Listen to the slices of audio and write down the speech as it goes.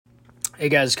Hey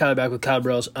guys, Kyle back with Kyle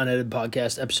Burrell's Unedited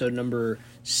Podcast, episode number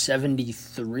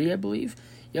 73, I believe.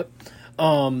 Yep.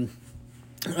 I'll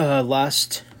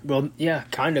still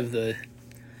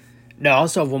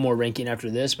have one more ranking after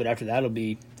this, but after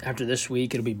this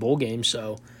week, it'll be bowl game,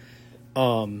 so,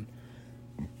 we're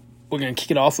going to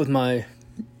kick it off with my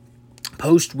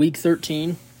post-week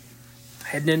 13,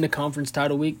 heading into conference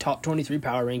title week, top 23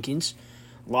 power rankings,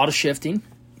 a lot of shifting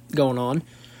going on.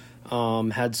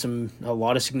 Had a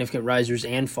lot of significant risers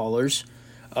and fallers.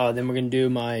 Then we're going to do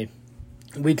my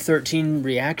Week 13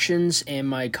 reactions and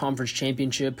my Conference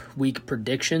Championship week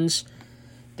predictions.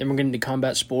 Then we're going to do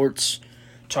Combat Sports,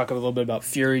 talk a little bit about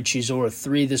Fury Chisora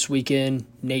 3 this weekend,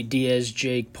 Nate Diaz,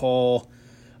 Jake Paul,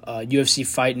 UFC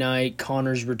Fight Night,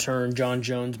 Connor's return, John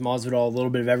Jones, Masvidal, a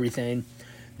little bit of everything.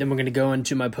 Then we're going to go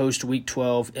into my post-Week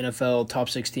 12 NFL Top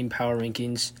 16 Power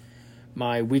Rankings,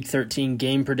 my Week 13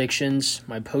 game predictions,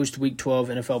 my post-Week 12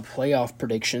 NFL playoff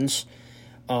predictions,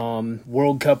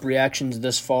 World Cup reactions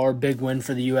thus far. Big win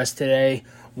for the U.S. today,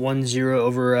 1-0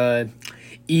 over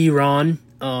Iran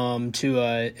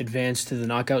to advance to the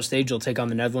knockout stage. They'll take on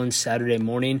the Netherlands Saturday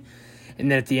morning.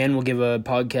 And then at the end, we'll give a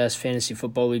podcast Fantasy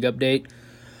Football League update.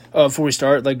 Before we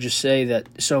start, I'd like to just say that,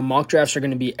 so mock drafts are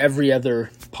going to be every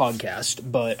other podcast,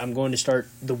 but I'm going to start,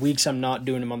 the weeks I'm not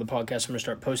doing them on the podcast, I'm going to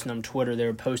start posting them on Twitter. They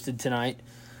were posted tonight.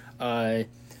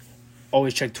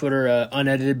 Always check Twitter.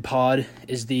 Unedited Pod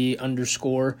is the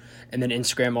 _, and then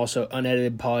Instagram also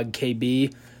Unedited Pod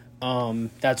KB.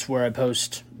 That's where I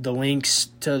post the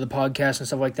links to the podcast and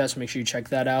stuff like that, so make sure you check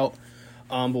that out.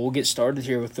 But we'll get started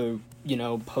here with the,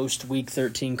 post-Week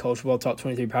 13 College Football Top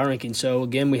 23 Power Ranking. So,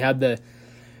 again, we had the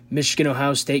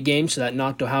Michigan-Ohio State game, so that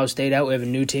knocked Ohio State out. We have a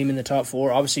new team in the top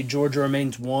 4. Obviously, Georgia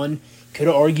remains 1. Could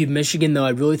have argued Michigan, though.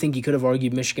 I really think you could have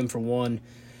argued Michigan for 1.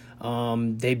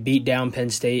 They beat down Penn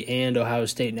State and Ohio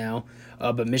State now.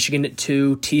 But Michigan at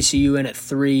 2, TCU in at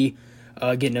 3,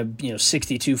 getting a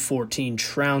 62-14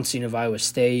 trouncing of Iowa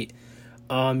State.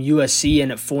 USC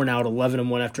in at 4 now at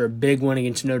 11-1 after a big win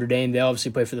against Notre Dame. They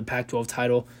obviously play for the Pac-12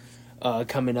 title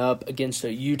coming up against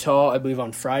Utah, I believe,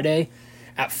 on Friday.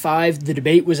 At 5, the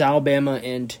debate was Alabama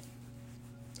and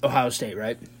Ohio State,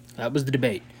 right? That was the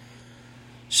debate.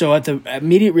 So at the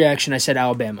immediate reaction, I said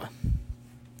Alabama.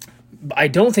 I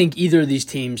don't think either of these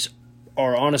teams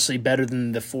are honestly better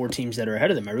than the 4 teams that are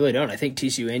ahead of them. I really don't. I think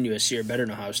TCU and USC are better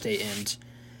than Ohio State. And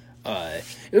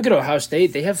look at Ohio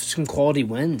State. They have some quality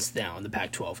wins now in the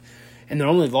Pac-12. And their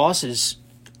only loss is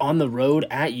on the road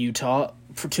at Utah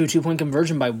for 2-point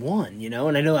conversion by 1,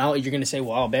 And I know you're going to say,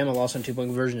 well, Alabama lost on 2-point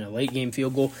conversion in a late-game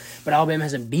field goal, but Alabama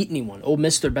hasn't beat anyone. Ole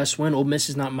Miss, their best win. Ole Miss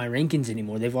is not in my rankings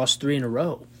anymore. They've lost 3 in a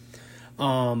row.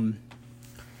 Ohio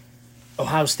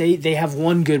State, they have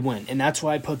 1 good win, and that's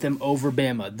why I put them over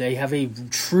Bama. They have a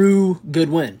true good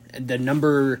win. The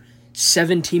number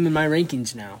 7 team in my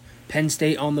rankings now. Penn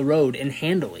State on the road, and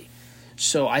handily.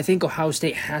 So I think Ohio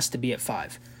State has to be at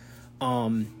 5.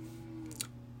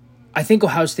 I think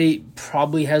Ohio State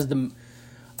probably has I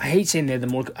hate saying they have the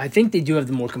more, I think they do have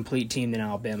the more complete team than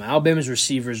Alabama. Alabama's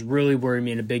receivers really worry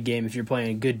me in a big game if you're playing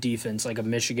a good defense like a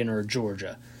Michigan or a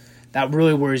Georgia. That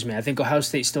really worries me. I think Ohio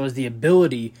State still has the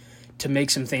ability to make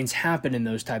some things happen in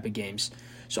those type of games.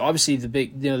 So obviously the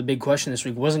big question this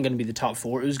week wasn't going to be the top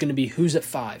 4. It was going to be who's at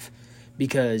 5,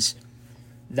 because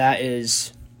that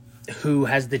is who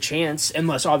has the chance,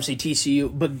 unless obviously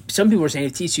TCU, but some people are saying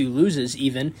if TCU loses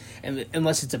even, and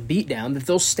unless it's a beatdown, that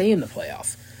they'll stay in the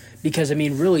playoff. Because,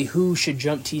 really, who should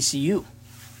jump TCU?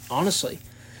 Honestly.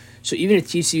 So even if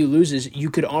TCU loses,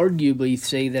 you could arguably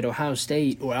say that Ohio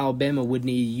State or Alabama would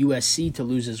need USC to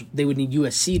lose. They would need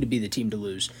USC to be the team to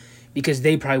lose, because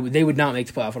they would not make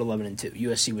the playoff at 11-2.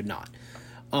 USC would not.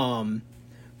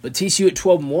 But TCU at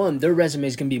 12-1, their resume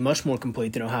is going to be much more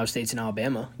complete than Ohio State's and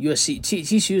Alabama.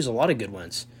 TCU has a lot of good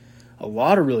wins, a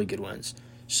lot of really good wins.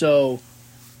 So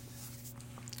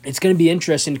it's going to be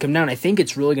interesting to come down. I think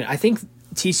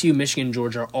TCU, Michigan, and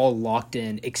Georgia are all locked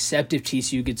in, except if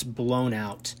TCU gets blown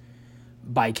out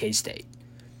by K-State.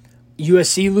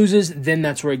 USC loses, then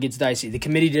that's where it gets dicey. The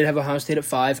committee did have Ohio State at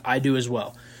 5. I do as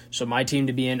well. So my team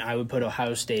to be in, I would put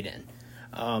Ohio State in.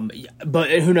 But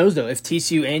who knows, though, if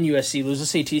TCU and USC lose,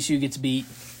 let's say TCU gets beat,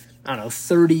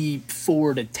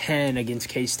 34-10 against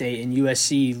K-State, and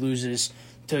USC loses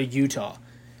to Utah.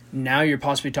 Now you're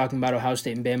possibly talking about Ohio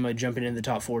State and Bama jumping in the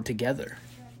top 4 together.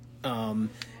 And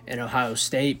Ohio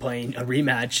State playing a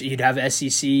rematch. You'd have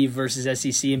SEC versus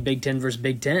SEC and Big Ten versus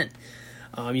Big Ten.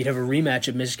 You'd have a rematch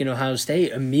of Michigan-Ohio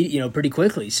State pretty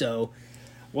quickly. So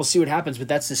we'll see what happens, but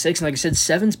that's the 6. And like I said,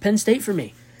 7's Penn State for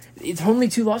me. It's only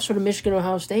 2 losses for Michigan,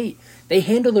 Ohio State. They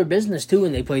handle their business, too,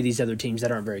 when they play these other teams that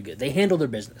aren't very good. They handle their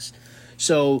business.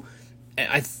 So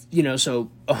So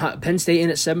Penn State in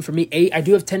at 7 for me. 8, I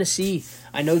do have Tennessee.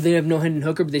 I know they have no Hendon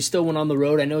Hooker, but they still went on the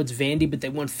road. I know it's Vandy, but they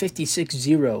won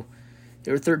 56-0.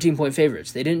 They were 13-point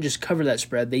favorites. They didn't just cover that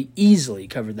spread. They easily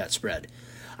covered that spread.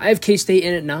 I have K-State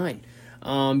in at 9.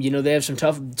 They have some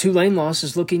tough Tulane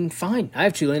losses looking fine. I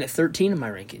have Tulane at 13 in my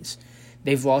rankings.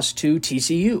 They've lost to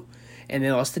TCU, and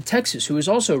they lost to Texas, who is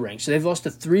also ranked. So they've lost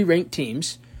to 3 ranked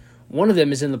teams. One of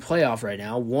them is in the playoff right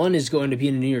now. One is going to be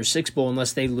in the New Year's Six Bowl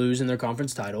unless they lose in their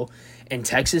conference title. And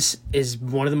Texas is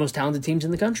one of the most talented teams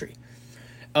in the country.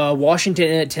 Washington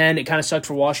at 10, it kind of sucked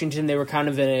for Washington. They were kind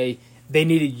of they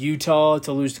needed Utah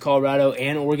to lose to Colorado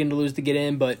and Oregon to lose to get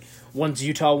in. But once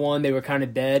Utah won, they were kind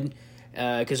of dead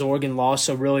because Oregon lost.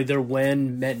 So really their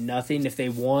win meant nothing. If they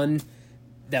won,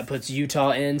 that puts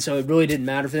Utah in. So it really didn't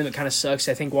matter for them. It kind of sucks.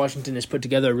 I think Washington has put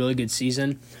together a really good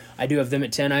season. I do have them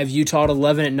at 10. I have Utah at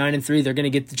 11 at 9-3. They're going to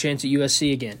get the chance at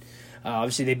USC again.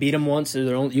 Obviously, they beat them once. They're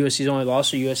USC's only loss,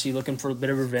 so USC looking for a bit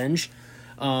of revenge.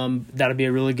 That'll be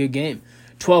a really good game.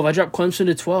 12, I dropped Clemson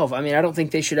to 12. I mean, I don't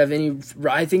think they should have any.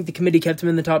 I think the committee kept them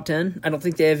in the top 10. I don't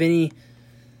think they have any.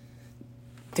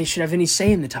 They should have any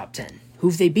say in the top 10.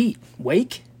 Who've they beat?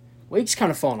 Wake? Wake's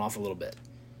kind of fallen off a little bit.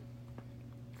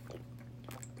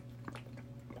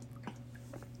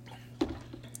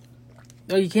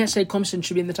 No, you can't say Clemson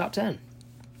should be in the top 10.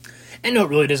 And no, it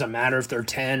really doesn't matter if they're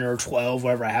 10 or 12,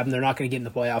 wherever I have them. They're not going to get in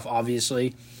the playoff,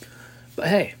 obviously. But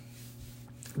hey,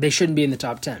 they shouldn't be in the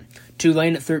top 10.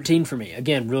 Tulane at 13 for me.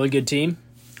 Again, really good team.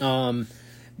 They're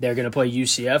going to play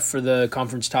UCF for the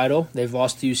conference title. They've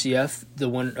lost to UCF. The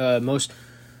one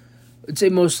I'd say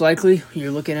most likely,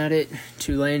 you're looking at it,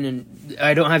 Tulane. And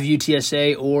I don't have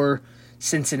UTSA or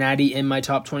Cincinnati in my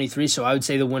top 23, so I would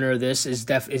say the winner of this is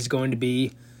going to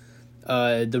be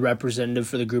the representative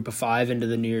for the group of 5 into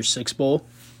the New Year's Six Bowl.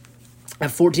 At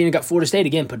 14, I got Florida State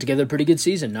again, put together a pretty good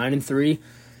season, 9-3,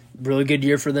 really good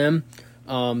year for them.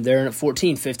 They're in at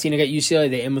 14. 15, I got UCLA.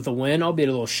 They end with a win, albeit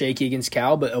a little shaky against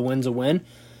Cal, but a win's a win.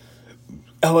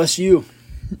 LSU,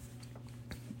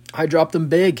 I dropped them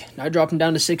big. I dropped them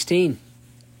down to 16.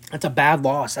 That's a bad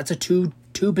loss. That's a two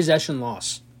possession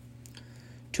loss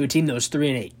to a team that was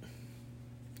 3-8.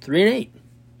 3-8.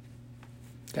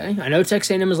 Okay, I know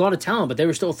Texas A&M has a lot of talent, but they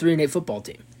were still a 3-8 football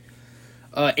team.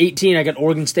 18, I got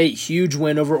Oregon State, huge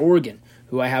win over Oregon,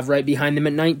 who I have right behind them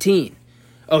at 19.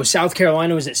 Oh, South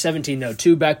Carolina was at 17, though.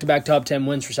 2 back-to-back top 10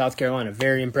 wins for South Carolina.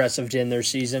 Very impressive to end their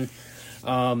season.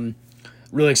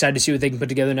 Really excited to see what they can put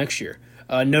together next year.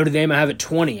 Notre Dame, I have at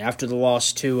 20 after the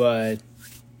loss to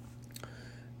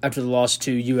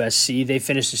USC. They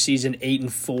finished the season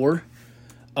 8-4.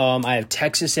 I have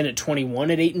Texas in at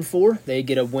 21 at 8-4. They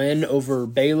get a win over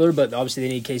Baylor, but obviously they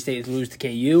need K-State to lose to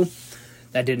KU.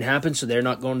 That didn't happen, so they're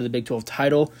not going to the Big 12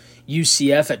 title.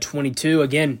 UCF at 22.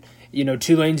 Again,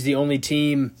 Tulane's the only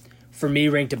team for me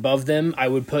ranked above them. I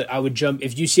would jump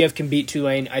if UCF can beat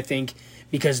Tulane. I think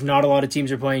because not a lot of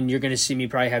teams are playing, you're going to see me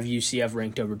probably have UCF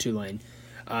ranked over Tulane.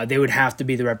 They would have to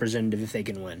be the representative if they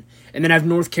can win. And then I have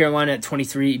North Carolina at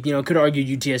 23. Could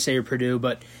argue UTSA or Purdue,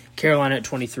 but Carolina at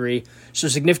 23. So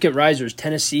significant risers: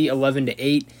 Tennessee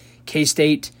 11-8,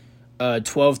 K-State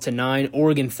 12-9,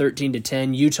 Oregon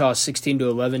 13-10, Utah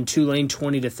 16-11, Tulane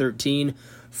 20-13,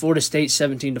 Florida State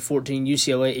 17-14,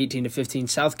 UCLA 18-15,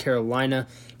 South Carolina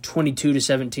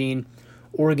 22-17,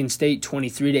 Oregon State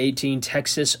 23-18,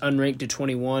 Texas unranked to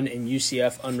 21, and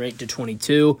UCF unranked to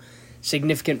 22.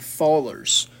 Significant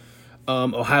fallers: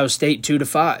 Ohio State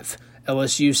 2-5,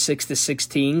 LSU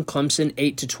 6-16, Clemson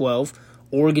 8-12,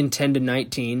 Oregon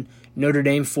 10-19, Notre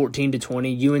Dame 14-20,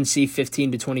 UNC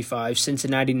 15-25,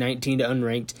 Cincinnati 19 to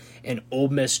unranked, and Ole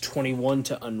Miss 21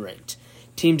 to unranked.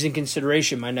 Teams in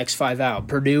consideration: my next 5 out: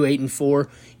 Purdue 8-4,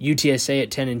 UTSA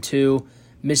at 10-2,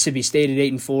 Mississippi State at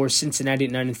 8-4, Cincinnati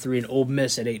at 9-3, and Ole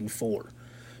Miss at 8-4.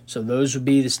 So those would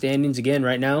be the standings again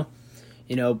right now.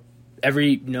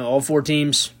 All 4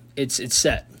 teams, it's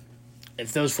set.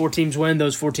 If those 4 teams win,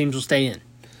 those 4 teams will stay in.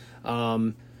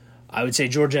 I would say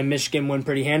Georgia and Michigan win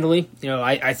pretty handily.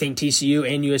 I think TCU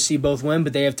and USC both win,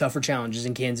 but they have tougher challenges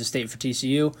in Kansas State for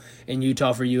TCU and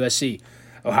Utah for USC.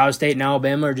 Ohio State and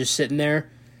Alabama are just sitting there.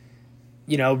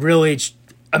 Really,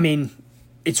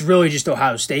 it's really just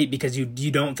Ohio State because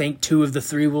you don't think 2 of the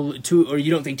 3 or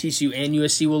you don't think TCU and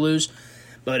USC will lose.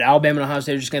 But Alabama and Ohio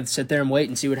State are just going to sit there and wait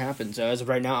and see what happens. As of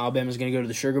right now, Alabama's going to go to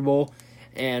the Sugar Bowl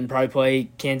and probably play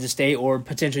Kansas State or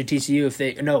potentially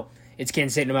TCU it's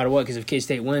Kansas State no matter what, because if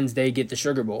K-State wins, they get the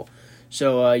Sugar Bowl.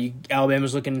 So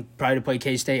Alabama's looking probably to play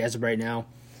K-State as of right now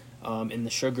in the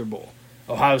Sugar Bowl.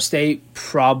 Ohio State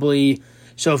probably,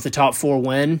 so if the top 4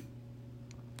 win,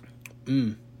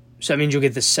 so that means you'll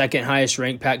get the second highest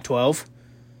ranked Pac-12.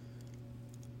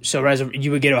 So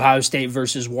you would get Ohio State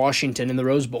versus Washington in the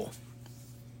Rose Bowl.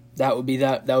 That would be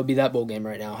that bowl game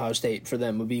right now. Ohio State for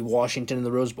them would be Washington in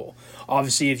the Rose Bowl.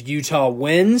 Obviously, if Utah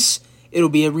wins, it'll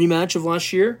be a rematch of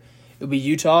last year. It'll be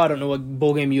Utah. I don't know what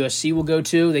bowl game USC will go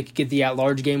to. They could get the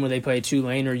at-large game where they play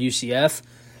Tulane or UCF.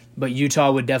 But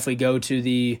Utah would definitely go to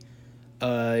the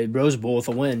Rose Bowl with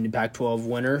a win, the Pac-12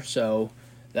 winner. So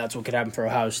that's what could happen for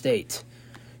Ohio State.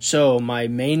 So my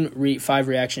main 5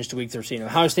 reactions to Week 13. The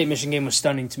Ohio State-Michigan game was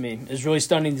stunning to me. It was really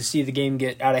stunning to see the game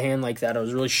get out of hand like that. I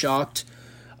was really shocked.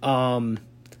 I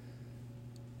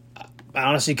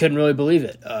honestly couldn't really believe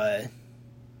it. I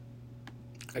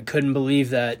couldn't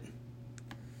believe that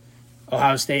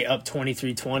Ohio State up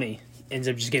 23-20 ends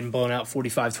up just getting blown out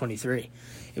 45-23.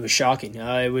 It was shocking.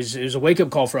 It was a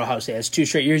wake-up call for Ohio State. It's 2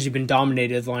 straight years you've been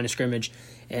dominated at the line of scrimmage,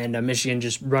 and Michigan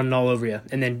just running all over you.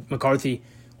 And then McCarthy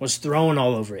was throwing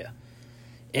all over you.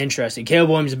 Interesting. Caleb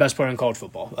Williams is the best player in college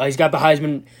football. He's got the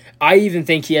Heisman. I even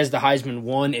think he has the Heisman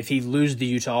won if he loses to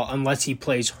Utah, unless he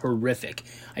plays horrific.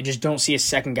 I just don't see a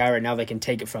second guy right now that can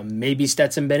take it from. Maybe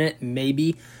Stetson Bennett,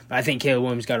 maybe, but I think Caleb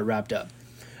Williams got it wrapped up.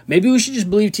 Maybe we should just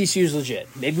believe TCU's legit.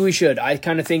 Maybe we should. I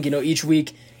kind of think, each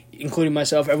week, including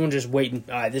myself, everyone's just waiting.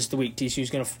 All right, this is the week TCU's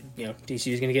gonna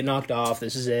get knocked off.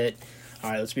 This is it. All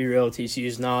right, let's be real.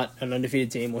 TCU's not an undefeated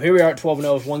team. Well, here we are at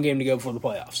 12-0 with 1 game to go before the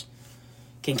playoffs.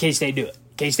 Can K-State do it?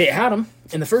 K-State had them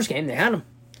in the first game. They had them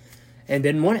and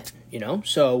didn't win it,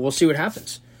 So we'll see what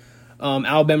happens.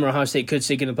 Alabama or Ohio State could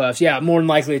sneak in the playoffs. Yeah, more than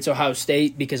likely it's Ohio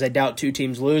State because I doubt 2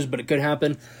 teams lose, but it could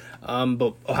happen.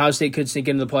 But Ohio State could sneak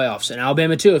into the playoffs. And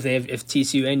Alabama, too, if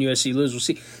TCU and USC lose. We'll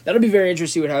see. That'll be very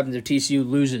interesting what happens if TCU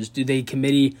loses.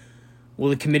 Will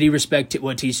the committee respect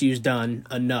what TCU's done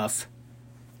enough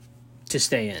to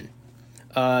stay in?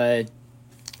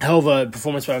 Hell of a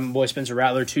performance by my boy Spencer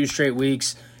Rattler. 2 straight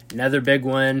weeks. Another big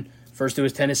win. First it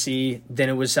was Tennessee, then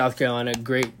it was South Carolina.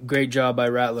 Great job by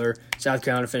Rattler. South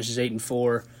Carolina finishes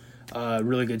 8-4.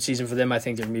 Really good season for them. I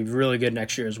think they're going to be really good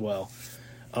next year as well.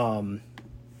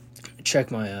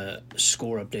 Check my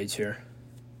score updates here.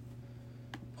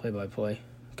 Play-by-play.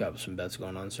 Got some bets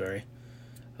going on, sorry.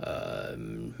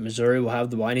 Missouri will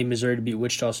have I need Missouri to beat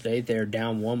Wichita State. They're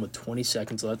down 1 with 20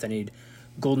 seconds left. I need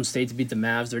Golden State to beat the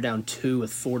Mavs. They're down 2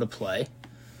 with 4 to play.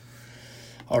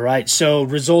 All right, so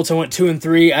results, I went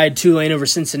 2-3. I had Tulane over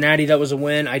Cincinnati. That was a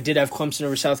win. I did have Clemson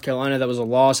over South Carolina. That was a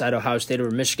loss. I had Ohio State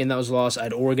over Michigan. That was a loss. I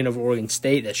had Oregon over Oregon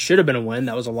State. That should have been a win.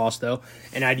 That was a loss, though.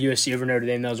 And I had USC over Notre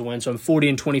Dame. That was a win. So I'm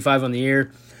 40-25 on the year.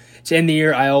 To end the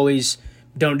year, I always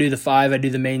don't do the 5. I do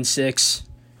the main 6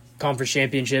 conference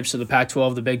championships. So the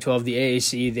Pac-12, the Big 12, the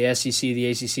AAC, the SEC, the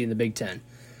ACC, and the Big 10.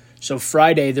 So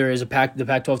Friday, the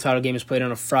Pac-12 title game is played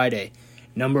on a Friday.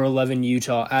 Number 11,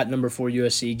 Utah, at number 4,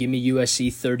 USC. Give me USC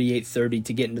 38-30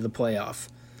 to get into the playoff.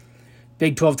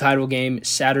 Big 12 title game,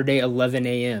 Saturday, 11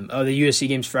 a.m. Oh, the USC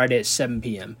game's Friday at 7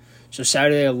 p.m. So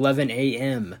Saturday, 11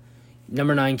 a.m.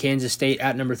 Number 9, Kansas State,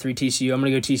 at number 3, TCU. I'm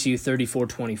going to go TCU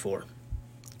 34-24.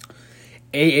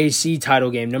 AAC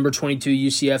title game, number 22,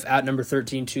 UCF, at number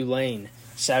 13, Tulane.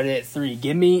 Saturday at 3.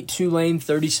 Give me Tulane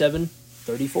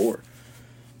 37-34.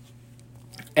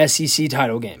 SEC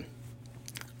title game.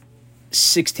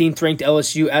 16th ranked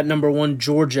LSU at number 1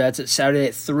 Georgia. That's at Saturday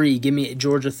at 3. Give me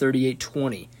Georgia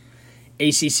 38-20.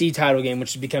 ACC title game,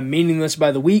 which has become meaningless by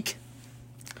the week.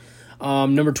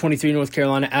 Number 23 North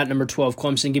Carolina at number 12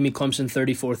 Clemson. Give me Clemson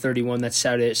 34-31. That's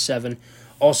Saturday at 7.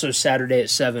 Also Saturday at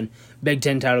 7. Big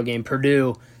 10 title game.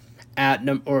 Purdue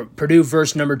Purdue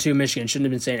versus number 2 Michigan. Shouldn't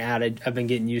have been saying at. I've been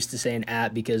getting used to saying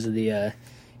at because of the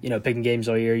picking games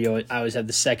all year. I always have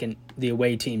the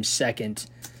away team second.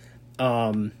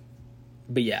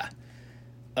 But yeah,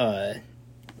 I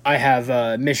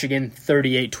have Michigan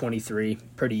 38-23,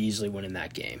 pretty easily winning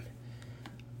that game.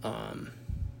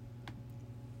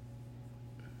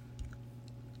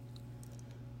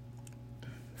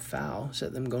 Foul. Is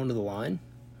that them going to the line?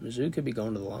 Mizzou could be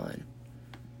going to the line.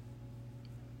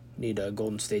 Need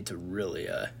Golden State to really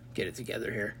get it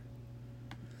together here.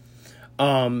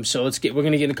 So we're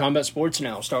gonna get into combat sports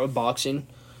now. We'll start with boxing.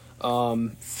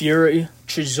 Fury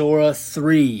Chisora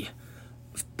 3.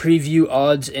 Preview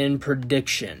odds and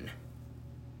prediction.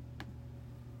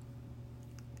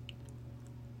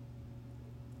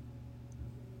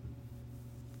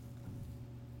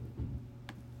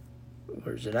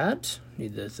 Where's it at?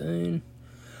 Need the thing.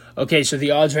 Okay, so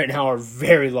the odds right now are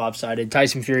very lopsided.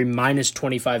 Tyson Fury minus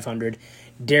 2,500.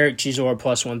 Derek Chisora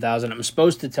plus 1,000. I'm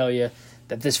supposed to tell you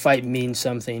that this fight means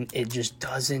something. It just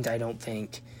doesn't, I don't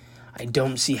think. I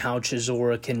don't see how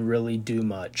Chisora can really do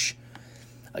much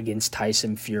against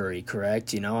Tyson Fury,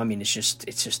 correct? It's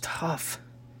just tough.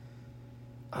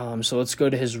 So let's go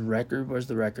to his record. Where's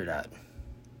the record at?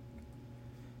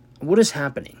 What is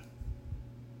happening?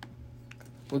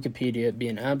 Wikipedia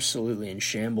being absolutely in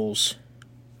shambles.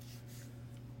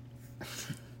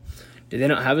 Do they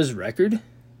not have his record?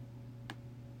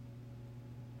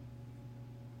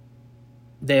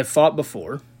 They have fought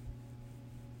before.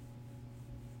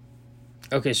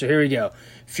 Okay, so here we go.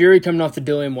 Fury coming off the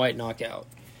Dillian White knockout.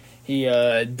 He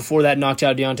before that knocked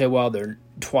out Deontay Wilder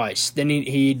twice. Then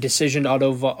he decisioned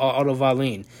Otto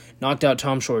Wallin. Knocked out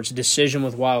Tom Schwartz. Decision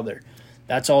with Wilder.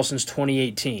 That's all since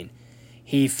 2018.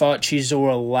 He fought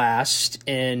Chisora last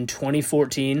in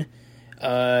 2014.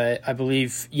 I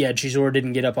believe, Chisora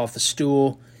didn't get up off the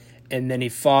stool. And then he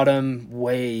fought him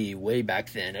way, way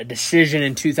back then. A decision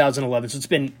in 2011. So it's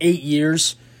been 8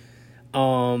 years,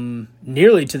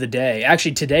 nearly to the day.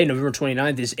 Actually, today, November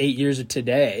 29th, is 8 years of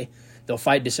today. They'll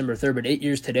fight December 3rd, but 8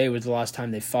 years today was the last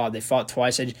time they fought. They fought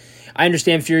twice. I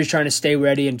understand Fury's trying to stay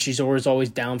ready, and Chisora's always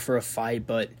down for a fight,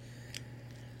 but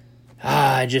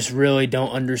I just really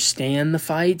don't understand the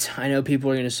fight. I know people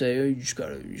are going to say, "Oh, you just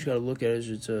gotta look at it as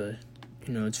it's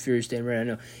Fury staying ready." I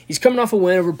know he's coming off a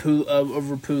win over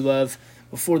Pulev.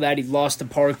 Before that, he lost to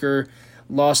Parker,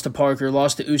 lost to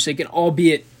Usyk, and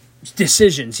albeit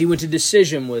decisions. He went to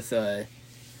decision with Usyk.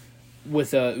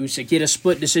 He had a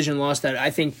split decision loss that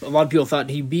I think a lot of people thought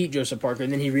he beat Joseph Parker,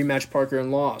 and then he rematched Parker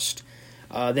and lost.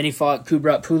 Then he fought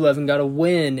Kubrat Pulev and got a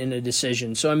win in a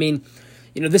decision. So, I mean,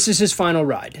 this is his final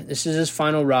ride. I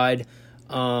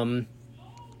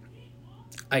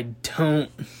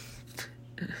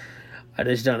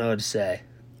just don't know what to say.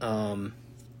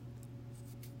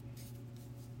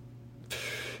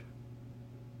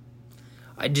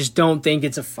 I just don't think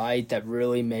it's a fight that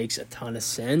really makes a ton of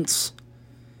sense.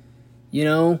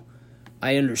 I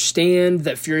understand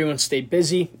that Fury wants to stay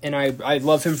busy, and I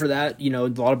love him for that. A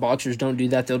lot of boxers don't do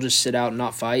that. They'll just sit out and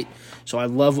not fight. So I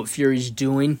love what Fury's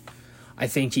doing. I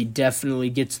think he definitely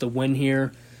gets the win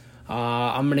here.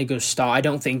 I'm going to go stop. I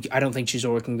don't think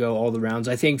Chisora can go all the rounds.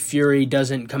 I think Fury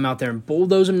doesn't come out there and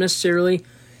bulldoze him necessarily.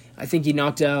 I think he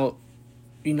knocked out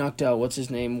what's his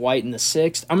name, White in the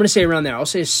 6th. I'm going to say around there. I'll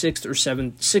say a 6th or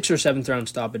 7th round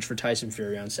stoppage for Tyson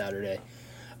Fury on Saturday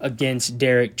against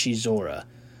Derek Chisora.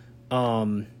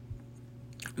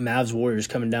 Mavs Warriors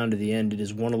coming down to the end. It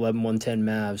is 111-110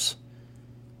 Mavs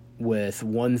with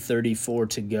 1:34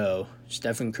 to go.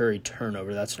 Stephen Curry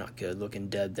turnover. That's not good. Looking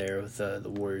dead there with the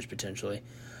Warriors potentially.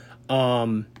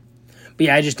 But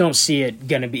yeah, I just don't see it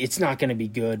going to be. It's not going to be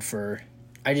good for.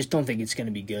 I just don't think it's going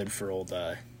to be good for old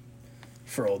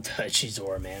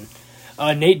Chisora, man.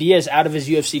 Nate Diaz out of his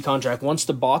UFC contract, wants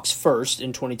to box first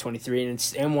in 2023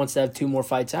 and wants to have 2 more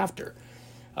fights after.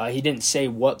 He didn't say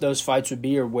what those fights would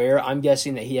be or where. I'm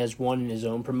guessing that he has one in his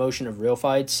own promotion of real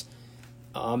fights.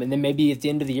 And then maybe at the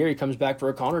end of the year he comes back for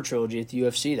a Conor trilogy at the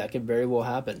UFC. That could very well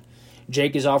happen.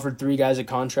 Jake has offered 3 guys a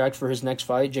contract for his next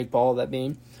fight, Jake Paul, that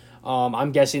being.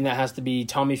 I'm guessing that has to be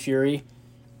Tommy Fury,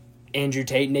 Andrew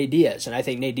Tate, and Nate Diaz. And I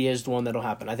think Nate Diaz is the one that'll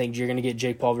happen. I think you're going to get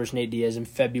Jake Paul versus Nate Diaz in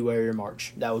February or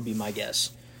March. That would be my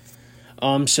guess.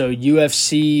 So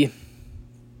UFC...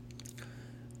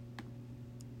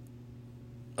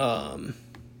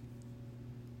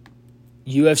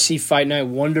 UFC Fight Night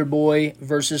Wonderboy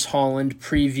versus Holland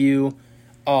preview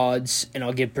odds, and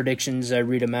I'll give predictions. I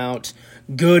read them out.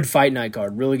 Good fight night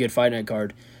card, really good fight night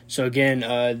card. So again,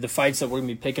 the fights that we're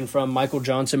gonna be picking from: Michael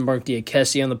Johnson, Mark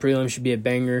Diakese on the prelim should be a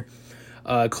banger.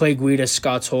 Clay Guida,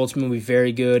 Scott Holtzman will be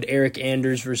very good. Eric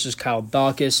Anders versus Kyle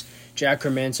Dawkins. Jack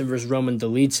Hermanson versus Roman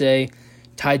Dolidze.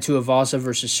 Tai Tuivasa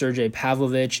versus Sergey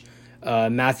Pavlovich.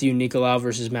 Matthew Nicolau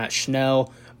versus Matt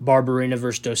Schnell. Barberina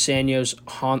versus Dos Anjos,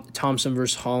 Thompson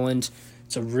versus Holland.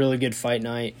 It's a really good fight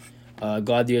night.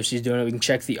 Glad the UFC is doing it. We can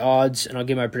check the odds, and I'll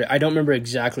give my prediction. I don't remember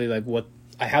exactly what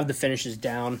I have the finishes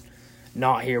down,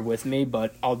 not here with me,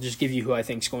 but I'll just give you who I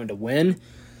think is going to win.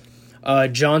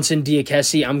 Johnson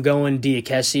Diakese. I'm going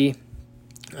Diakese.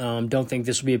 Don't think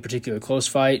this will be a particularly close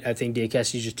fight. I think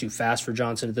Diakese is just too fast for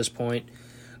Johnson at this point.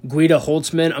 Guida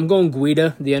Holtzman. I'm going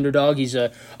Guida, the underdog. He's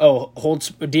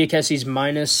Diakese's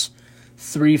minus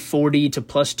 340 to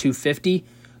plus 250.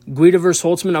 Guida versus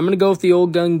Holtzman. I'm going to go with the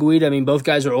old gun Guida. I mean, both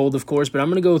guys are old, of course, but I'm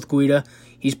going to go with Guida.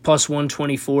 He's plus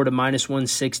 124 to minus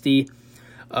 160.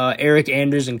 Eric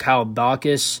Anders and Kyle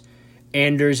Dawkins.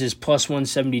 Anders is plus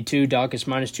 172. Dawkins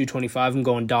minus 225. I'm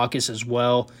going Dawkins as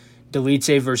well.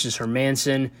 Dolidze versus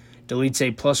Hermanson.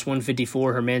 Dolidze plus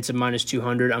 154. Hermanson minus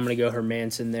 200. I'm going to go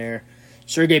Hermanson there.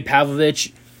 Sergey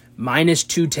Pavlovich minus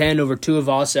 210 over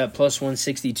Tuivasa at plus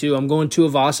 162. I'm going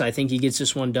Tuivasa. I think he gets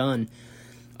this one done.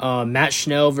 Matt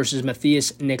Schnell versus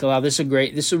Matthias Nicolau. This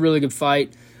is a really good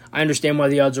fight. I understand why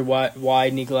the odds are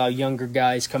wide. Nicolau, younger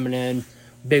guys coming in,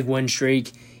 big win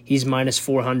streak. He's minus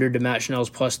 400 to Matt Schnell's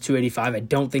plus 285. I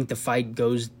don't think the fight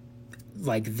goes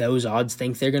like those odds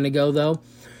think they're going to go, though.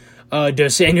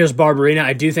 Dos Anjos Barberena,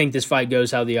 I do think this fight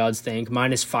goes how the odds think.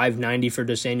 Minus 590 for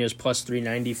Dos Anjos, plus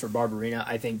 390 for Barberena.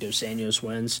 I think Dos Anjos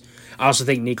wins. I also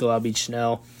think Nicolau beats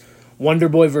Schnell.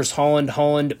 Wonderboy versus Holland.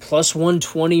 Holland plus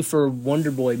 120 for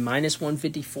Wonderboy, minus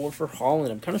 154 for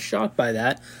Holland. I'm kind of shocked by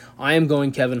that. I am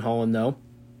going Kevin Holland, though.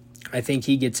 I think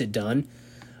he gets it done.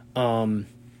 I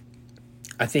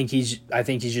think he's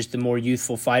just the more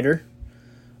youthful fighter.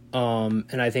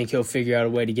 And I think he'll figure out a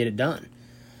way to get it done.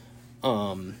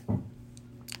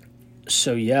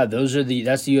 So yeah, that's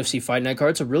the UFC Fight Night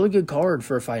card. It's a really good card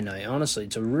for a fight night, honestly.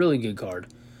 It's a really good card.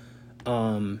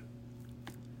 And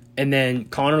then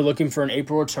Conor looking for an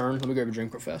April return. Let me grab a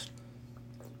drink real fast.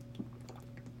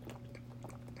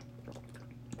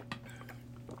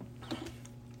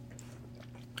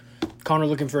 Conor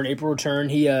looking for an April return.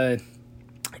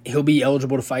 He'll be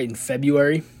eligible to fight in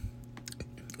February,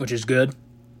 which is good.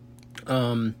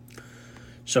 So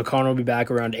Conor will be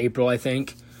back around April, I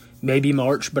think. Maybe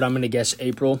March, but I'm going to guess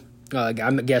April.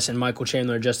 I'm guessing Michael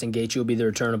Chandler or Justin Gaethje will be the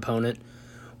return opponent.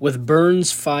 With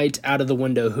Burns' fight out of the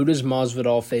window, who does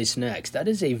Masvidal face next? That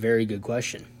is a very good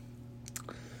question.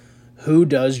 Who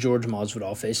does George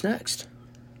Masvidal face next?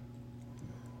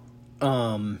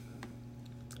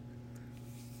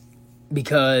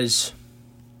 Because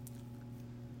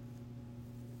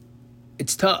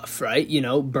it's tough, right? You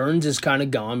know, Burns is kind of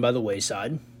gone by the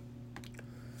wayside.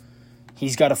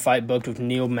 He's got a fight booked with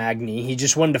Neil Magny. He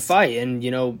just wanted to fight, and, you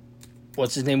know,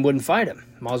 what's-his-name wouldn't fight him.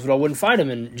 Masvidal wouldn't fight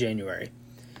him in January.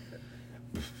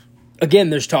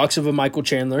 Again, there's talks of a Michael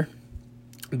Chandler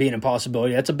being a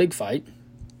possibility. That's a big fight.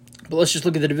 But let's just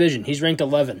look at the division. He's ranked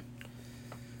 11.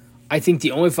 I think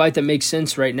the only fight that makes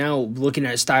sense right now, looking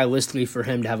at it stylistically for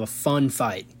him to have a fun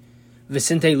fight,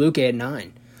 Vicente Luque at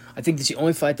 9. I think that's the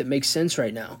only fight that makes sense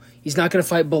right now. He's not going to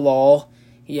fight Bilal.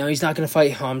 You know, he's not going to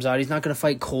fight Hamzat. He's not going to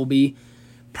fight Colby.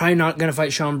 Probably not going to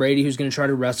fight Sean Brady, who's going to try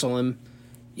to wrestle him.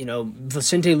 You know,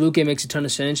 Vicente Luque makes a ton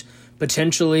of sense.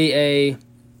 Potentially a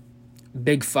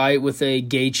big fight with a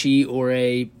Gaethje or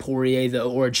a Poirier,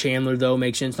 though, or a Chandler, though,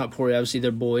 makes sense. Not Poirier, obviously,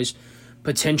 they're boys.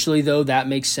 Potentially, though, that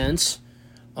makes sense.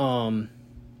 That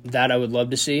I would love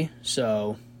to see.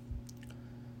 So,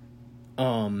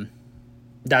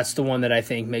 that's the one that I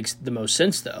think makes the most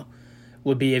sense, though.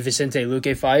 Would be a Vicente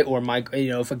Luque fight, or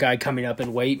if a guy coming up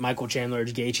in weight, Michael Chandler or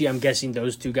Gaethje. I'm guessing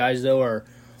those two guys, though, are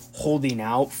holding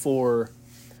out for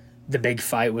the big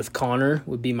fight with Conor,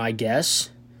 would be my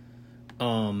guess.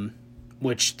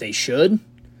 Which they should.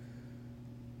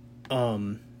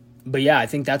 But yeah, I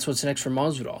think that's what's next for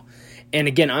Masvidal. And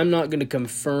again, I'm not going to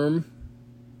confirm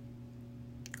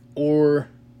or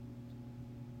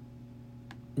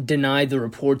deny the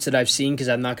reports that I've seen, because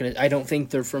I don't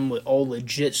think they're from all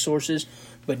legit sources,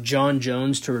 but John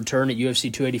Jones to return at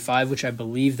UFC 285, which I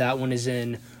believe that one is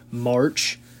in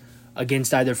March,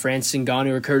 against either Francis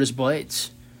Ngannou or Curtis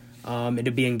Blades. It'll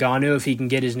be Ngannou if he can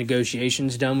get his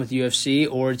negotiations done with UFC,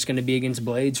 or it's going to be against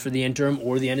Blades for the interim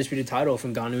or the undisputed title if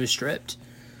Ngannou is stripped.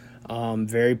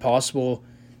 Very possible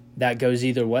that goes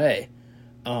either way.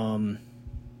 So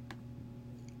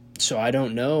I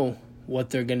don't know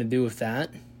what they're going to do with that.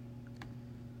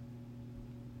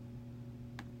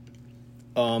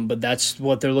 But that's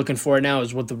what they're looking for right now,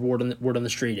 is what the word on the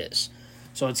street is.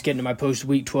 So let's get into my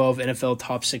post-Week 12 NFL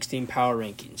Top 16 Power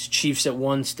Rankings. Chiefs at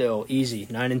 1 still, easy,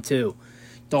 9-2.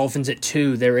 Dolphins at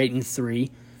 2, they're 8-3.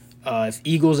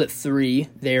 Eagles at 3,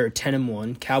 they are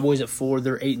 10-1. Cowboys at 4,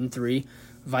 they're 8-3.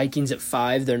 Vikings at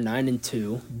 5, they're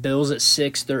 9-2. Bills at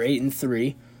 6, they're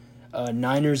 8-3.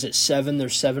 Niners at 7, they're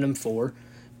 7-4.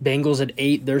 Bengals at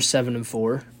 8, they're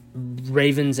 7-4.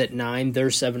 Ravens at 9, they're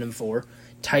 7-4.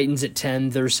 Titans at 10,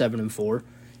 they're 7-4.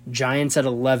 Giants at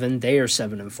 11, they are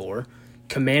 7-4.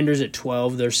 Commanders at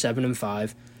 12, they're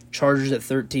 7-5. Chargers at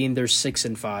 13, they're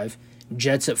 6-5.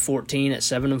 Jets at 14 at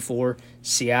 7-4.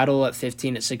 Seattle at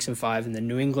 15 at 6-5, and the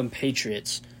New England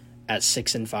Patriots at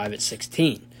 6-5 at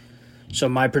 16. So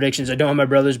my predictions, I don't have my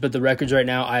brothers, but the records right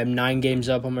now, I am 9 games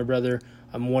up on my brother.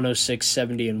 I'm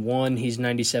 106-70-1. He's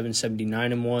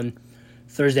 97-79-1.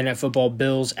 Thursday Night Football,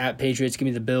 Bills at Patriots. Give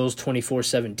me the Bills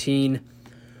 24-17.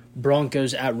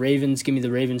 Broncos at Ravens. Give me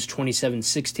the Ravens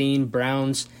 27-16.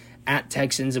 Browns at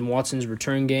Texans in Watson's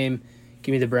return game.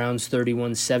 Give me the Browns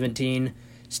 31-17.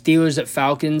 Steelers at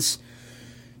Falcons.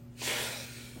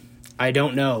 I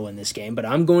don't know in this game, but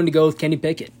I'm going to go with Kenny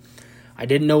Pickett. I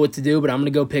didn't know what to do, but I'm going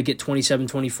to go Pickett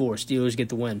 27-24. Steelers get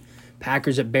the win.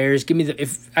 Packers at Bears. Give me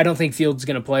if I don't think Fields is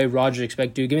going to play, Rodgers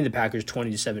expect to. Give me the Packers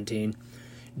 20-17.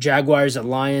 Jaguars at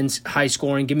Lions, high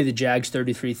scoring. Give me the Jags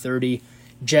 33-30.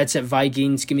 Jets at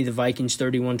Vikings, give me the Vikings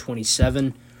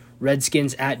 31-27.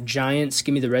 Redskins at Giants,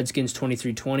 give me the Redskins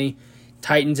 23-20.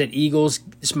 Titans at Eagles,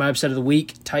 this is my upset of the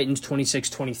week, Titans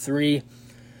 26-23.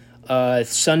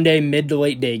 Sunday mid to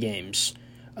late day games.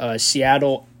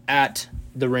 Seattle at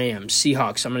the Rams.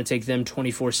 Seahawks, I'm going to take them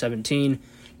 24-17.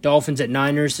 Dolphins at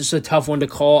Niners, this is a tough one to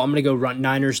call. I'm going to go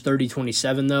Niners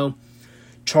 30-27 though.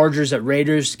 Chargers at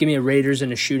Raiders, give me a Raiders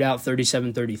in a shootout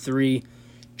 37-33.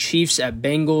 Chiefs at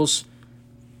Bengals,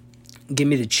 give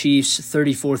me the Chiefs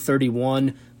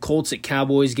 34-31. Colts at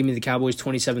Cowboys, give me the Cowboys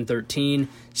 27-13.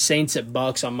 Saints at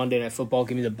Bucks on Monday Night Football,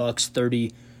 give me the Bucks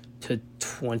 30-20.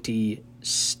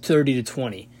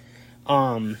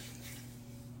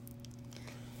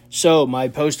 So my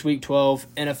post-week 12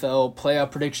 NFL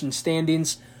playoff prediction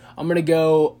standings, I'm going to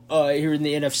go here in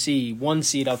the NFC 1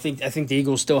 seed. I think the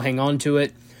Eagles still hang on to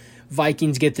it.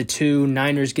 Vikings get the 2,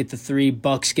 Niners get the 3,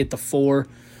 Bucks get the 4.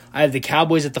 I have the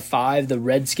Cowboys at the 5, the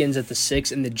Redskins at the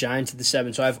 6, and the Giants at the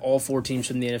 7. So I have all 4 teams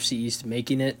from the NFC East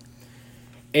making it.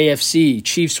 AFC,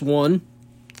 Chiefs 1,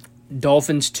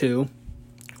 Dolphins 2,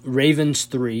 Ravens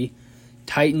 3,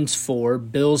 Titans 4,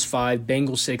 Bills 5,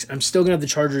 Bengals 6. I'm still going to have the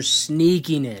Chargers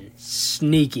sneaking in.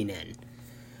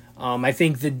 I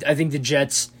think the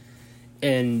Jets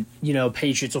and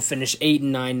Patriots will finish 8-9,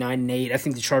 9-8. I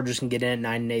think the Chargers can get in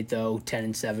at 9-8 though,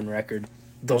 10-7 record.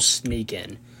 They'll sneak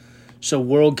in. So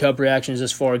World Cup reactions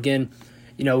this far. Again,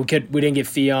 we didn't get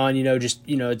Fee on. It's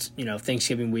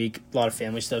Thanksgiving week, a lot of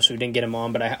family stuff, so we didn't get him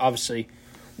on. But I obviously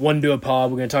wanted to do a pod.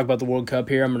 We're going to talk about the World Cup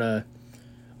here.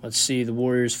 Let's see, the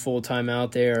Warriors full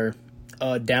timeout. They are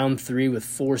down 3 with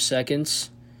 4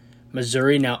 seconds.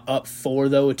 Missouri now up 4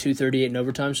 though with 2:38 in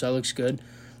overtime, so that looks good.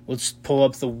 Let's pull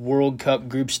up the World Cup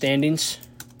group standings.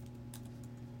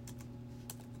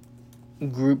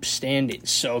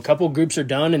 So a couple groups are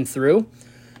done and through.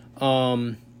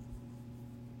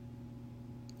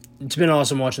 It's been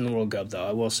awesome watching the World Cup, though,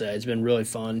 I will say. It's been really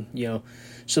fun.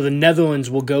 So the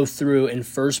Netherlands will go through in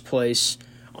first place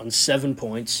on 7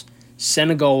 points.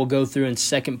 Senegal will go through in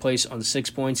second place on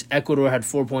 6 points. Ecuador had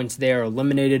 4 points. They are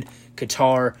eliminated.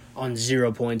 Qatar on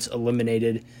 0 points,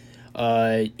 eliminated.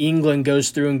 England goes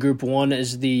through in Group 1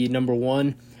 as the number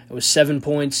 1. It was 7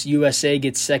 points. USA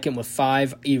gets second with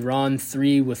 5. Iran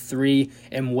 3 with 3.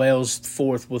 And Wales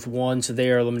fourth with 1. So they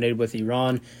are eliminated with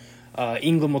Iran.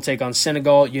 England will take on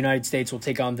Senegal. United States will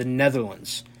take on the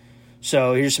Netherlands.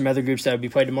 So here's some other groups that will be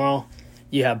played tomorrow.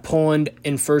 You have Poland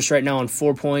in first right now on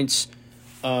 4 points.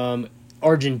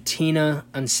 Argentina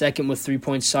on second with 3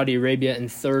 points. Saudi Arabia in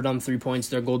third on 3 points.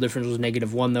 Their goal differential was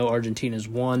 -1, though. Argentina's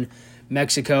 1.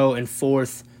 Mexico in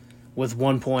fourth with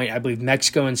 1 point. I believe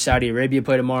Mexico and Saudi Arabia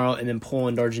play tomorrow, and then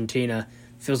Poland, Argentina.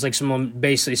 Feels like some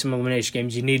elimination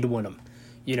games. You need to win them.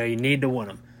 You need to win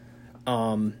them.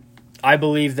 I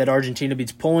believe that Argentina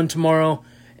beats Poland tomorrow,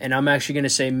 and I'm actually going to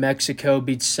say Mexico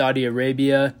beats Saudi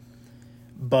Arabia,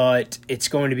 but it's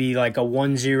going to be like a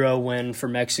 1-0 win for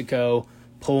Mexico.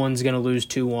 Poland's going to lose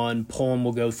 2-1. Poland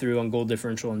will go through on goal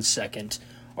differential in second.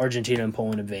 Argentina and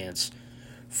Poland advance.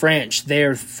 France, they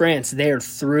are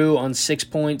through on 6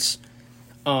 points.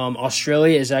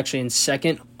 Australia is actually in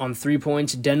second on 3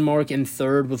 points. Denmark in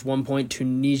third with 1 point.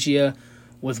 Tunisia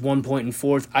with 1 point in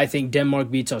fourth. I think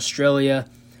Denmark beats Australia,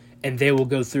 and they will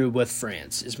go through with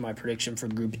France, is my prediction for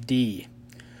Group D.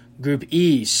 Group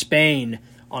E, Spain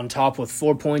on top with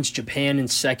 4 points. Japan in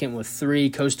second with 3.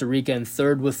 Costa Rica in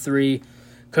third with 3.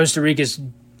 Costa Rica's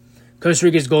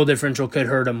goal differential could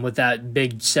hurt them with that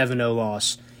big 7-0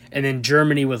 loss. And then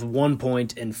Germany with 1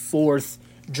 point in fourth.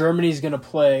 Germany's going to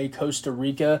play Costa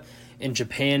Rica, and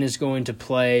Japan is going to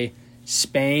play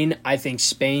Spain. I think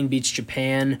Spain beats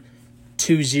Japan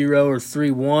 2-0 or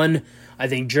 3-1. I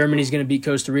think Germany's going to beat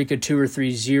Costa Rica 2 or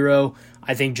 3-0.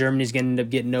 I think Germany's going to end up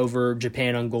getting over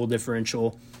Japan on goal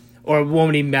differential. Or it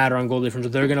won't even matter on goal differential.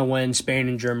 They're going to win. Spain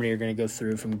and Germany are going to go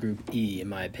through from Group E, in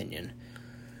my opinion.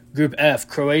 Group F,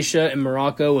 Croatia and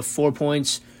Morocco with 4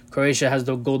 points. Croatia has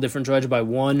the goal differential edge by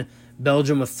 1.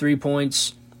 Belgium with 3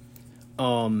 points.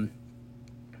 In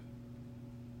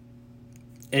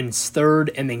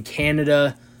third, and then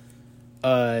Canada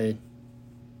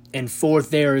in fourth.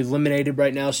 They are eliminated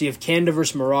right now. So you have Canada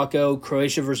versus Morocco,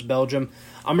 Croatia versus Belgium.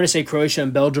 I'm going to say Croatia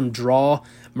and Belgium draw.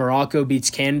 Morocco beats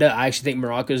Canada. I actually think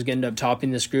Morocco is going to end up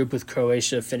topping this group, with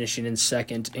Croatia finishing in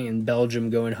second and Belgium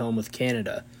going home with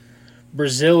Canada.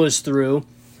 Brazil is through.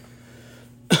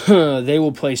 They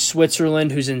will play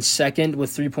Switzerland, who's in second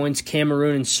with 3 points.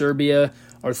 Cameroon and Serbia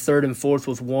are third and fourth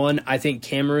with 1. I think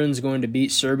Cameroon's going to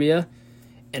beat Serbia,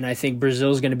 and I think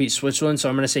Brazil's going to beat Switzerland, so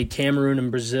I'm going to say Cameroon and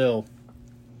Brazil.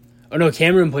 Oh, no,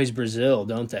 Cameroon plays Brazil,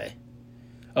 don't they?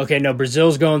 Okay, no,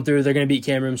 Brazil's going through. They're going to beat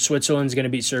Cameroon. Switzerland's going to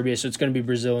beat Serbia, so it's going to be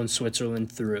Brazil and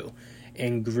Switzerland through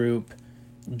in Group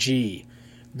G.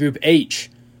 Group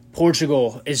H,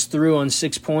 Portugal is through on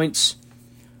 6 points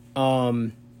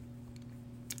to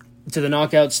the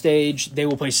knockout stage. They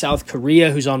will play South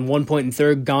Korea, who's on 1 point in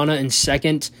third. Ghana in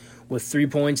second with 3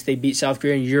 points. They beat South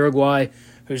Korea. And Uruguay,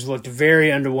 who's looked very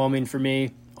underwhelming for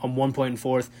me, on 1 point in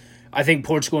fourth. I think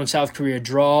Portugal and South Korea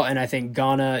draw, and I think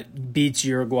Ghana beats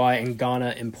Uruguay, and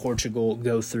Ghana and Portugal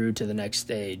go through to the next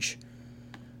stage.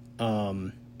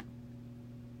 So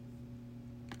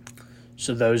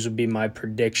those would be my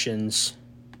predictions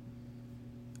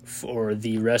for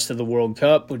the rest of the World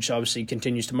Cup, which obviously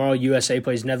continues tomorrow. USA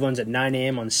plays Netherlands at 9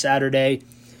 a.m. on Saturday.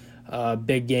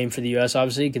 Big game for the U.S.,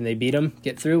 obviously. Can they beat them,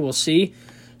 get through? We'll see.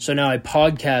 So now a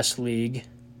podcast league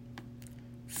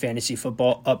fantasy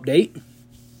football update.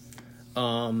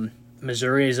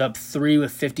 Missouri is up 3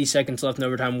 with 50 seconds left in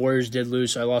overtime. Warriors did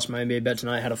lose, so I lost my NBA bet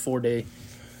tonight. I had a four-day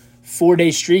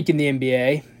streak in the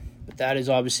NBA, but that is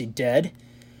obviously dead.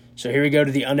 So here we go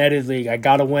to the unedited league. I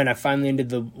got to win. I finally ended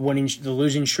the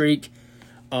losing streak.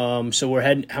 So we're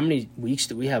heading. How many weeks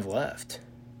do we have left?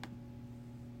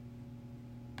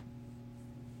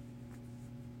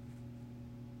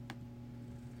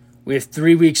 We have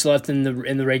 3 weeks left in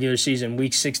the regular season.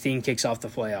 Week 16 kicks off the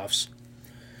playoffs.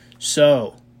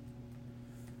 So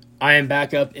I am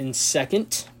back up in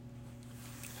second.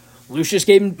 Lucius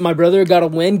my brother got a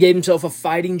win, gave himself a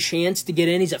fighting chance to get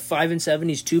in. He's at 5-7.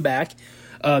 He's 2 back.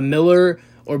 Miller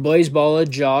or Blaze Balla,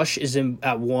 Josh is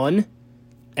at 1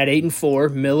 at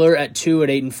 8-4. Miller at 2 at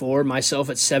 8-4. Myself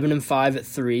at 7-5 at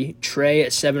 3. Trey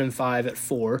at 7-5 at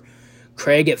 4.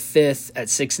 Craig at 5th at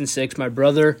 6-6. My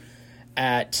brother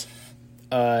at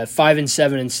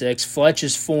 5-7 and 6. Fletch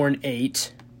is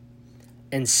 4-8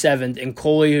 and 7th. And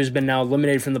Coley, who's been now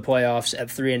eliminated from the playoffs, at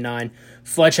 3-9.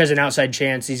 Fletch has an outside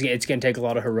chance. It's going to take a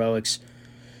lot of heroics.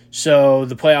 So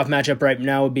the playoff matchup right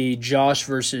now would be Josh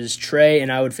versus Trey,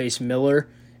 and I would face Miller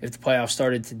if the playoffs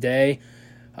started today.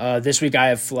 This week I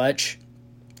have Fletch.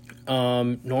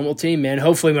 Normal team, man.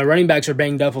 Hopefully my running backs are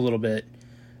banged up a little bit.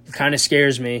 It kind of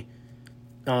scares me.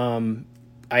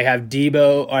 I have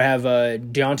Debo. I have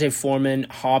Deontay Foreman,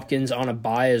 Hopkins on a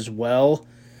bye as well.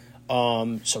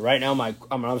 So right now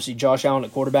I'm obviously Josh Allen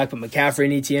at quarterback, but McCaffrey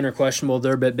and Etienne are questionable.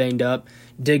 They're a bit banged up.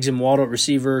 Diggs and Waddle at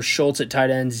receiver, Schultz at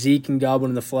tight end, Zeke and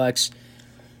Godwin in the flex,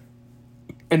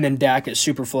 and then Dak at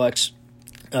super flex.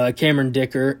 Cameron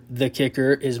Dicker, the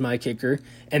kicker, is my kicker.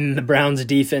 And the Browns'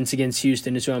 defense against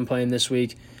Houston is who I'm playing this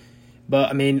week.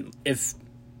 But, I mean, if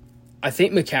I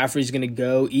think McCaffrey's going to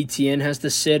go, Etienne has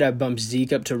to sit, I bump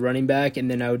Zeke up to running back,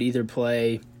 and then I would either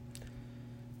play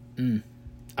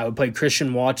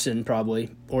Christian Watson probably,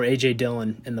 or A.J.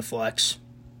 Dillon in the flex.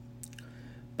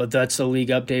 But that's the league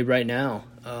update right now.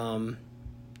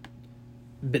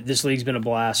 But this league's been a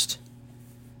blast.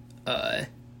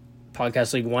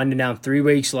 Podcast league winding down, 3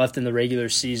 weeks left in the regular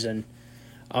season.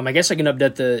 I guess I can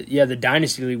update the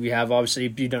Dynasty League we have. Obviously,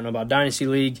 if you don't know about Dynasty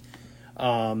League,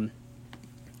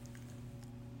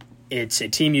 it's a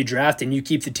team you draft and you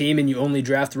keep the team and you only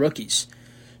draft rookies.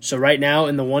 So right now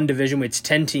in the one division, it's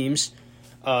 10 teams.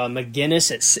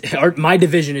 McGinnis my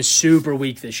division is super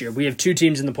weak this year. We have 2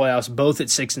 teams in the playoffs, both at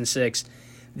 6-6.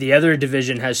 The other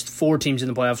division has 4 teams in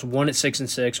the playoffs, one at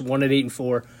 6-6, one at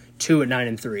 8-4, 2 at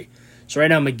 9-3. So right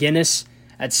now McGinnis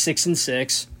at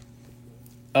 6-6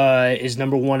 is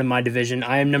number 1 in my division.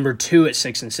 I am number 2 at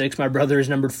 6-6. My brother is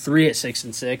number 3 at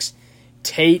 6-6.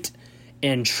 Tate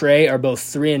and Trey are both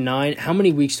 3-9. How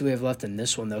many weeks do we have left in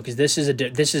this one though? Because this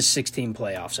is 16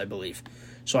 playoffs, I believe.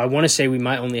 So I want to say we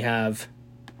might only have.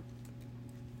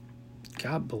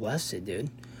 God bless it, dude.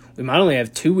 We might only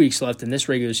have 2 weeks left in this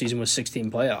regular season with 16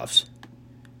 playoffs.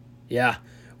 Yeah,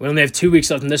 we only have 2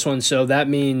 weeks left in this one, so that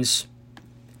means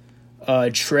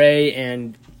Trey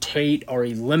and Tate are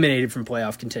eliminated from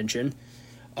playoff contention.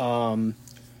 Colby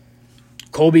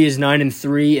is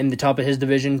 9-3 in the top of his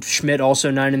division. Schmidt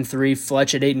also 9-3.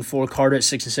 Fletch at 8-4. Carter at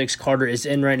 6-6. Carter is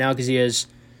in right now because he has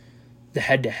the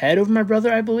head-to-head over my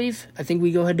brother, I believe. I think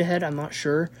we go head-to-head. I'm not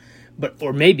sure.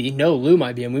 Or maybe, no, Lou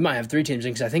might be in. We might have 3 teams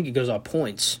in because I think it goes off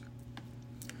points.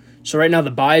 So right now the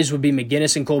buys would be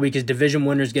McGinnis and Colby because division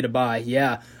winners get a bye.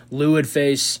 Yeah, Lou would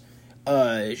face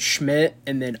Schmidt,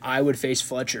 and then I would face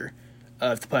Fletcher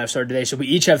if the playoffs started today. So we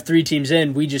each have 3 teams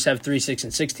in. We just have 3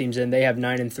 6-6 teams in. They have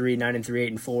 9-3,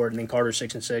 9-3, 8-4, and then Carter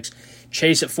 6-6.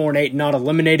 Chase at 4-8, not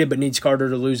eliminated, but needs Carter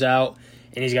to lose out,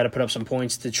 and he's got to put up some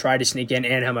points to try to sneak in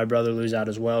and have my brother lose out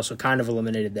as well. So kind of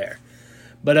eliminated there.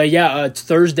 But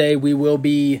Thursday we will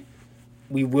be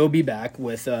back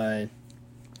with KB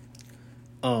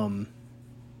and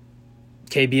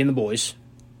the boys.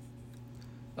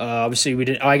 Obviously, we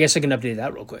didn't. Oh, I guess I can update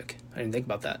that real quick. I didn't think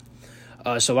about that.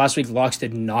 So last week, locks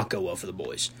did not go well for the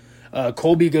boys.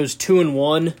 Colby goes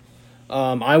 2-1.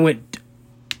 I went.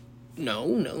 No.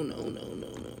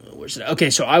 Where's it? Okay,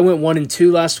 so I went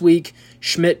 1-2 last week.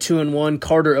 Schmidt 2-1.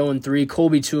 Carter 0-3.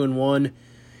 Colby 2-1.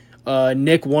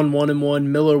 Nick 1-1.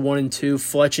 Miller 1-2.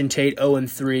 Fletch and Tate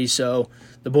 0-3. So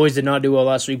the boys did not do well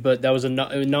last week, but that was a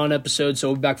non-episode. So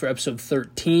we'll be back for episode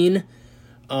 13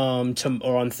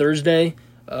 or on Thursday.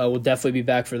 We'll definitely be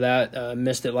back for that.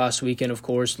 Missed it last weekend, of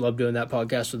course. Love doing that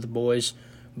podcast with the boys.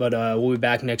 But we'll be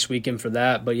back next weekend for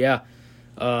that. But yeah,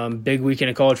 big weekend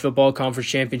of college football, conference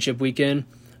championship weekend.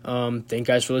 Thank you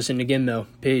guys for listening again, though.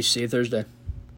 Peace. See you Thursday.